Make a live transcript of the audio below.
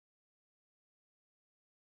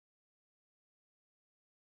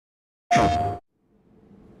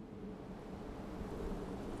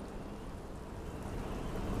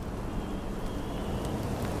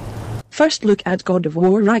First look at God of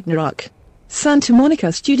War Ragnarok. Santa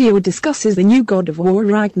Monica Studio discusses the new God of War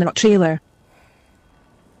Ragnarok trailer.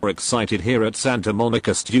 We're excited here at Santa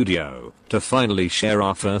Monica Studio to finally share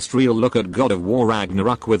our first real look at God of War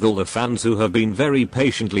Ragnarok with all the fans who have been very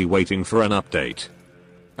patiently waiting for an update.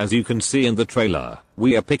 As you can see in the trailer,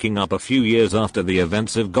 we are picking up a few years after the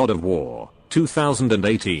events of God of War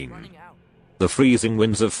 2018. The freezing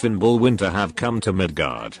winds of Fimbulwinter have come to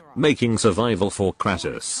Midgard, making survival for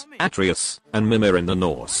Kratos, Atreus, and Mimir in the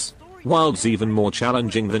Norse wilds even more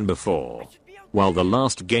challenging than before. While the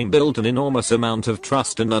last game built an enormous amount of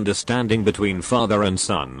trust and understanding between father and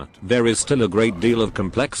son, there is still a great deal of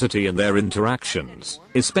complexity in their interactions,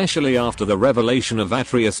 especially after the revelation of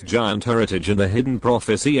Atreus' giant heritage and the hidden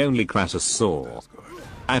prophecy only Kratos saw.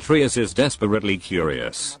 Atreus is desperately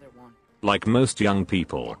curious. Like most young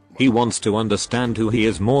people, he wants to understand who he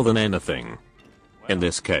is more than anything. In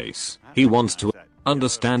this case, he wants to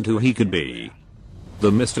understand who he could be.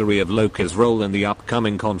 The mystery of Loki's role in the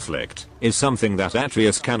upcoming conflict is something that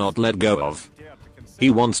Atreus cannot let go of. He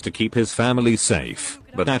wants to keep his family safe,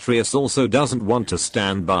 but Atreus also doesn't want to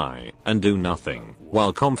stand by and do nothing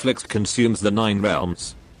while conflict consumes the Nine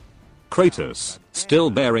Realms. Kratos, still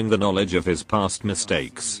bearing the knowledge of his past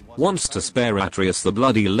mistakes, wants to spare Atreus the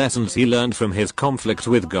bloody lessons he learned from his conflict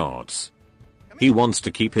with gods. He wants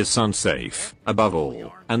to keep his son safe, above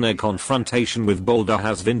all, and their confrontation with Baldur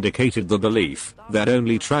has vindicated the belief that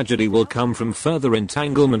only tragedy will come from further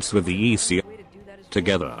entanglements with the Aesir.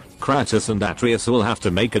 Together, Kratos and Atreus will have to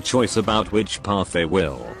make a choice about which path they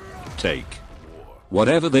will take.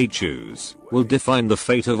 Whatever they choose will define the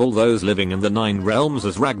fate of all those living in the Nine Realms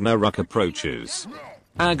as Ragnarök approaches.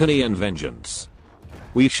 Agony and vengeance.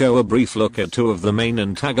 We show a brief look at two of the main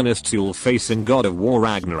antagonists you'll face in God of War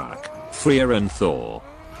Ragnarok, Freya and Thor.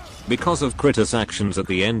 Because of Kratos' actions at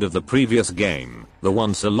the end of the previous game, the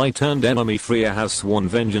once ally-turned enemy Freya has sworn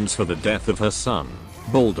vengeance for the death of her son,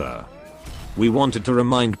 Baldur. We wanted to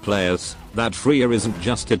remind players that Freya isn't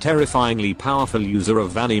just a terrifyingly powerful user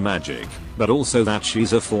of Vani magic, but also that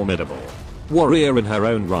she's a formidable warrior in her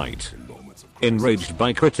own right. Enraged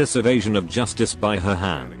by Kratos' evasion of justice by her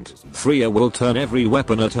hand, Freya will turn every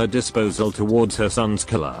weapon at her disposal towards her son's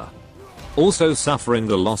killer. Also suffering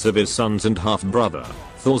the loss of his sons and half-brother,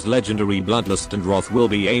 Thor's legendary bloodlust and wrath will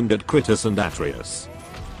be aimed at Kratos and Atreus.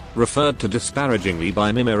 Referred to disparagingly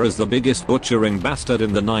by Mimir as the biggest butchering bastard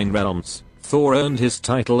in the Nine Realms, Thor earned his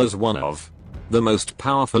title as one of the most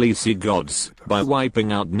powerful Aesir gods by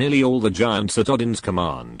wiping out nearly all the giants at Odin's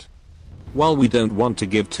command. While we don't want to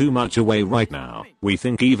give too much away right now, we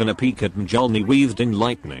think even a peek at Mjolnir wreathed in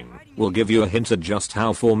lightning will give you a hint at just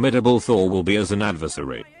how formidable Thor will be as an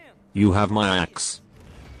adversary. You have my axe.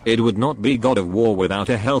 It would not be God of War without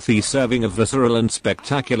a healthy serving of visceral and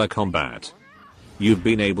spectacular combat. You've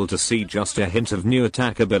been able to see just a hint of new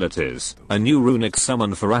attack abilities, a new runic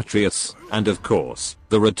summon for Atreus, and of course,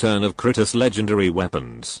 the return of Kratos' legendary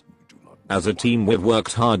weapons. As a team we've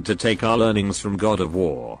worked hard to take our learnings from God of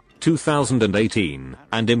War 2018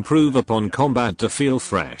 and improve upon combat to feel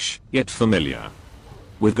fresh, yet familiar.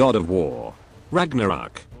 With God of War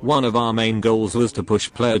Ragnarok, one of our main goals was to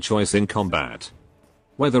push player choice in combat.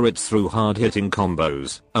 Whether it's through hard-hitting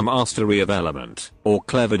combos, a mastery of element, or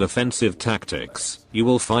clever defensive tactics, you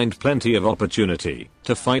will find plenty of opportunity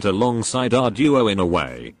to fight alongside our duo in a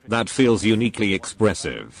way that feels uniquely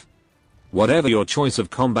expressive. Whatever your choice of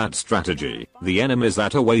combat strategy, the enemies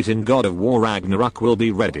that await in God of War Ragnarok will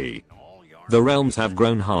be ready. The realms have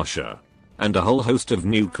grown harsher, and a whole host of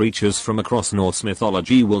new creatures from across Norse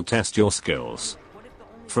mythology will test your skills.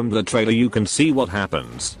 From the trailer you can see what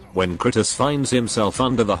happens when Kratos finds himself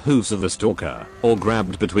under the hooves of the Stalker, or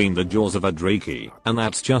grabbed between the jaws of a Draki, and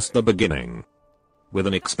that's just the beginning. With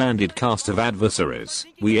an expanded cast of adversaries,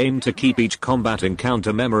 we aim to keep each combat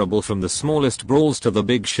encounter memorable from the smallest brawls to the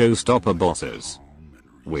big showstopper bosses.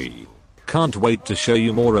 We can't wait to show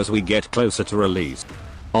you more as we get closer to release.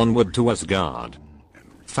 Onward to Asgard.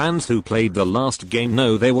 Fans who played the last game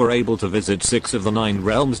know they were able to visit 6 of the 9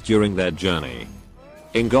 realms during their journey.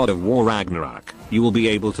 In God of War Ragnarok, you will be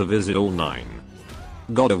able to visit all 9.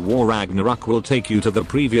 God of War Ragnarok will take you to the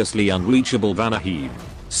previously unreachable Vanaheim,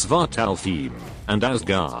 Svartalfheim, and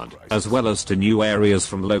Asgard, as well as to new areas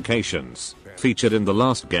from locations featured in the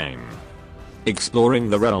last game. Exploring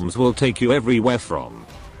the realms will take you everywhere from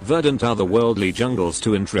verdant otherworldly jungles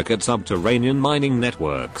to intricate subterranean mining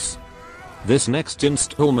networks. This next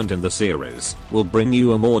installment in the series will bring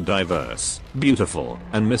you a more diverse, beautiful,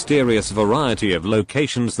 and mysterious variety of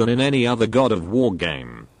locations than in any other God of War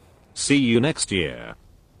game. See you next year.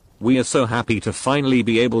 We are so happy to finally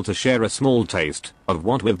be able to share a small taste of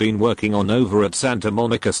what we've been working on over at Santa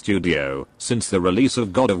Monica Studio since the release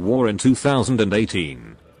of God of War in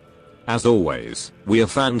 2018. As always, we are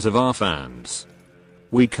fans of our fans.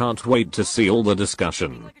 We can't wait to see all the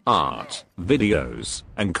discussion, art, videos,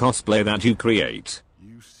 and cosplay that you create.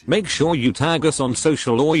 Make sure you tag us on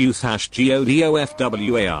social or use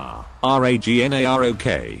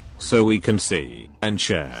 #GODOFWARRAGNAROK so we can see and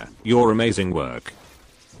share your amazing work.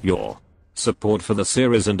 Your support for the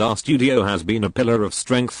series and our studio has been a pillar of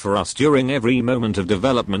strength for us during every moment of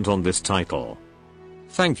development on this title.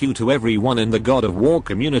 Thank you to everyone in the God of War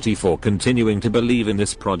community for continuing to believe in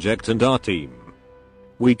this project and our team.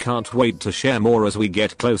 We can't wait to share more as we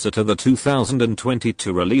get closer to the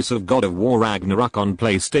 2022 release of God of War Ragnarok on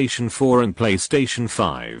PlayStation 4 and PlayStation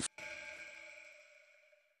 5.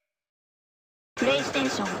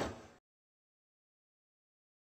 PlayStation